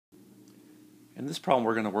In this problem,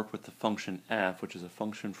 we're going to work with the function f, which is a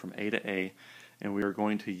function from a to a, and we are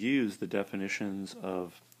going to use the definitions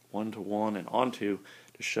of one-to-one and onto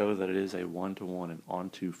to show that it is a one-to-one and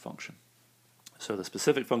onto function. So the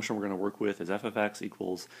specific function we're going to work with is f of x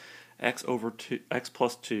equals x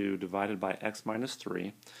plus 2 divided by x minus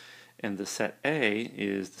 3, and the set A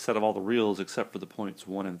is the set of all the reals except for the points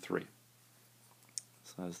 1 and 3.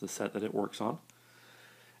 So that's the set that it works on.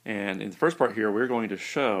 And in the first part here, we're going to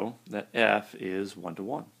show that f is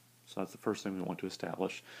one-to-one. So that's the first thing we want to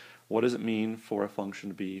establish. What does it mean for a function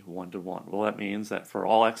to be one-to-one? Well, that means that for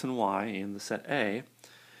all x and y in the set A,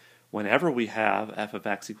 whenever we have f of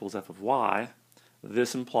x equals f of y,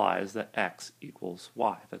 this implies that x equals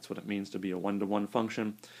y. That's what it means to be a one-to-one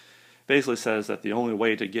function. Basically says that the only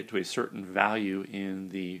way to get to a certain value in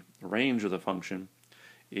the range of the function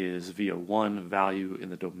is via one value in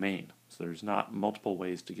the domain. So there's not multiple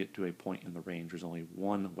ways to get to a point in the range. There's only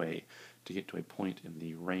one way to get to a point in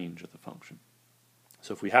the range of the function.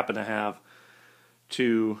 So if we happen to have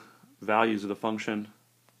two values of the function,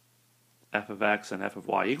 f of x and f of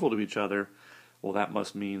y, equal to each other, well, that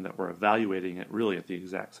must mean that we're evaluating it really at the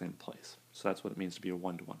exact same place. So that's what it means to be a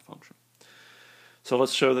one-to-one function. So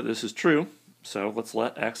let's show that this is true. So let's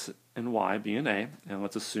let x and y be in A, and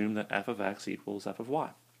let's assume that f of x equals f of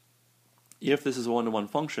y. If this is a one-to-one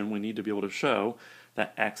function, we need to be able to show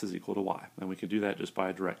that x is equal to y, and we can do that just by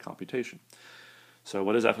a direct computation. So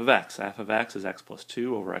what is f of x? F of x is x plus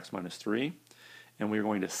 2 over x minus 3, and we're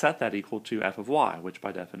going to set that equal to f of y, which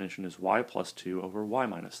by definition is y plus 2 over y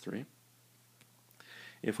minus 3.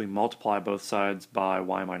 If we multiply both sides by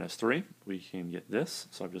y minus 3, we can get this.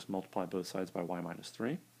 So I've just multiplied both sides by y minus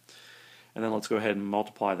 3. And then let's go ahead and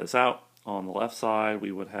multiply this out. On the left side,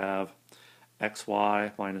 we would have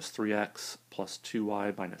xy minus 3x plus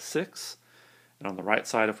 2y minus 6. And on the right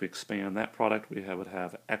side, if we expand that product, we would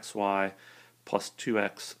have xy plus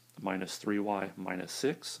 2x minus 3y minus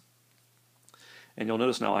 6. And you'll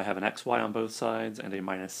notice now I have an xy on both sides and a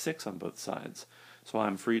minus 6 on both sides. So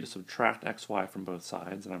I'm free to subtract xy from both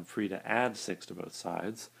sides, and I'm free to add 6 to both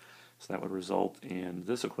sides. So that would result in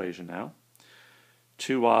this equation now.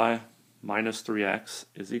 2y minus 3x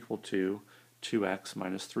is equal to 2x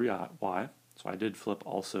minus 3y. So I did flip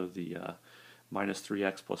also the minus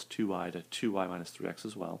 3x plus 2y to 2y minus 3x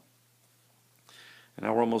as well. And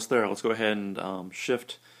now we're almost there. Let's go ahead and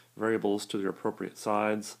shift variables to their appropriate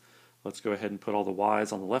sides. Let's go ahead and put all the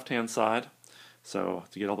y's on the left-hand side. So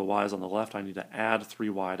to get all the y's on the left, I need to add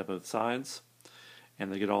 3y to both sides.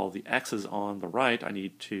 And to get all the x's on the right, I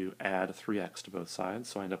need to add 3x to both sides.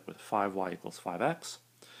 So I end up with 5y equals 5x,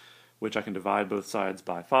 which I can divide both sides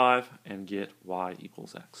by 5 and get y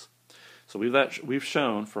equals x. So we've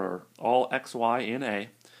shown for all xy in A,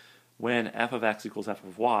 when f of x equals f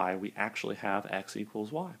of y, we actually have x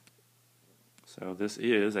equals y. So this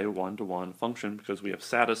is a one-to-one function because we have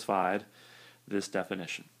satisfied this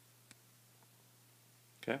definition.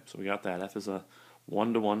 Okay, so we got that. F is a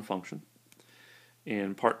one-to-one function.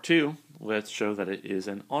 In part 2, let's show that it is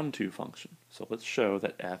an onto function. So let's show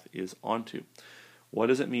that f is onto. What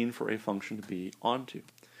does it mean for a function to be onto?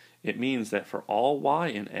 It means that for all y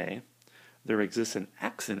in A, there exists an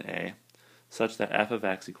x in A such that f of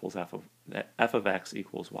x equals f of x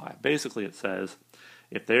equals y. Basically it says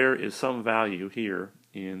if there is some value here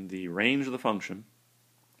in the range of the function,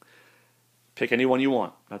 pick any one you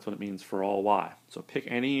want. That's what it means for all y. So pick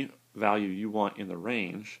any value you want in the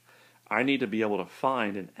range. I need to be able to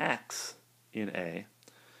find an x in A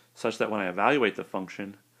such that when I evaluate the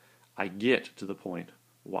function, I get to the point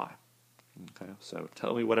y. Okay, so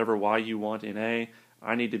tell me whatever y you want in A.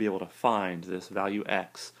 I need to be able to find this value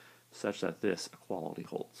x such that this equality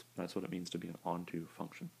holds. That's what it means to be an onto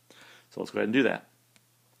function. So let's go ahead and do that.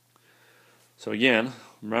 So again,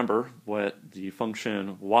 remember what the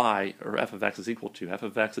function y, or f of x, is equal to. F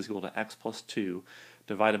of x is equal to x plus 2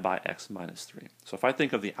 divided by x minus 3. So if I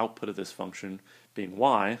think of the output of this function being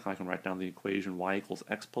y, I can write down the equation y equals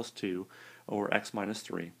x plus 2 over x minus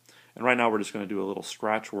 3. And right now we're just going to do a little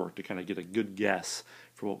scratch work to kind of get a good guess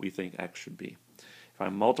for what we think x should be. If I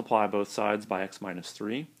multiply both sides by x minus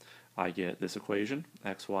 3, I get this equation,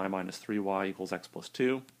 xy minus 3y equals x plus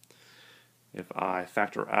 2. If I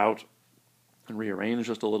factor out and rearrange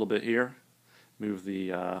just a little bit here, move the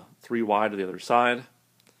 3y to the other side,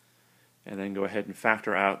 and then go ahead and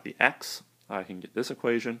factor out the x, I can get this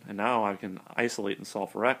equation, and now I can isolate and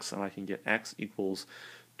solve for x, and I can get x equals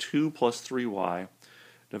 2 plus 3y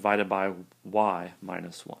divided by y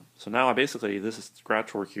minus 1. So now basically this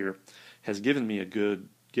scratch work here has given me a good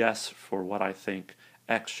guess for what I think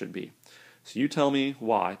x should be. So you tell me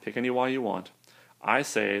y, pick any y you want. I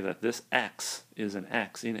say that this x is an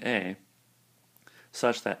x in A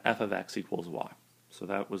such that f of x equals y. So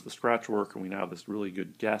that was the scratch work, and we now have this really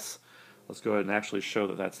good guess. Let's go ahead and actually show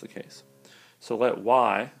that that's the case. So let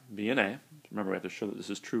y be an a. Remember, we have to show that this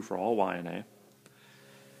is true for all y in a.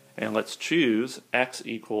 And let's choose x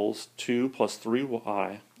equals 2 plus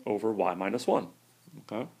 3y over y minus 1.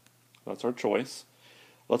 Okay, that's our choice.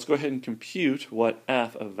 Let's go ahead and compute what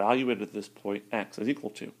f evaluated at this point x is equal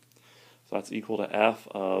to. So that's equal to f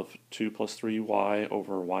of 2 plus 3y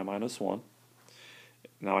over y minus 1.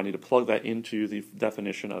 Now I need to plug that into the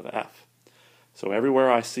definition of f. So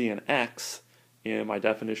everywhere I see an x in my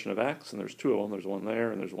definition of x, and there's two of them, there's one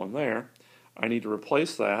there and there's one there, I need to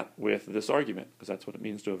replace that with this argument, because that's what it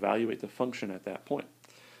means to evaluate the function at that point.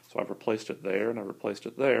 So I've replaced it there and I've replaced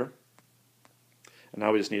it there. And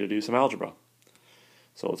now we just need to do some algebra.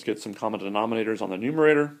 So let's get some common denominators on the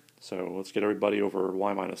numerator. So let's get everybody over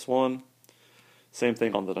y minus 1. Same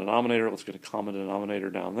thing on the denominator. Let's get a common denominator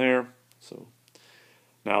down there. So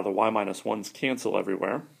now the y minus 1's cancel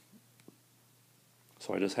everywhere.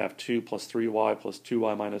 So I just have 2 plus 3y plus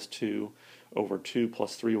 2y minus 2 over 2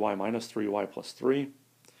 plus 3y minus 3y plus 3.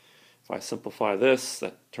 If I simplify this,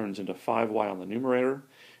 that turns into 5y on the numerator,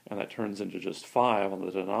 and that turns into just 5 on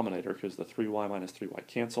the denominator because the 3y minus 3y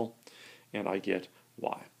cancel, and I get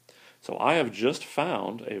y. So I have just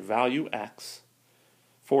found a value x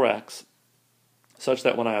for x such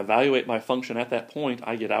that when I evaluate my function at that point,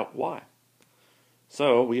 I get out y.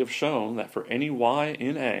 So we have shown that for any y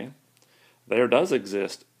in A, there does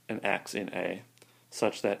exist an x in A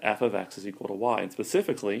such that f of x is equal to y. And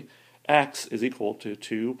specifically, x is equal to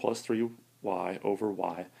 2 plus 3y over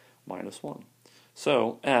y minus 1.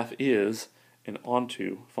 So f is an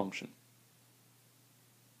onto function.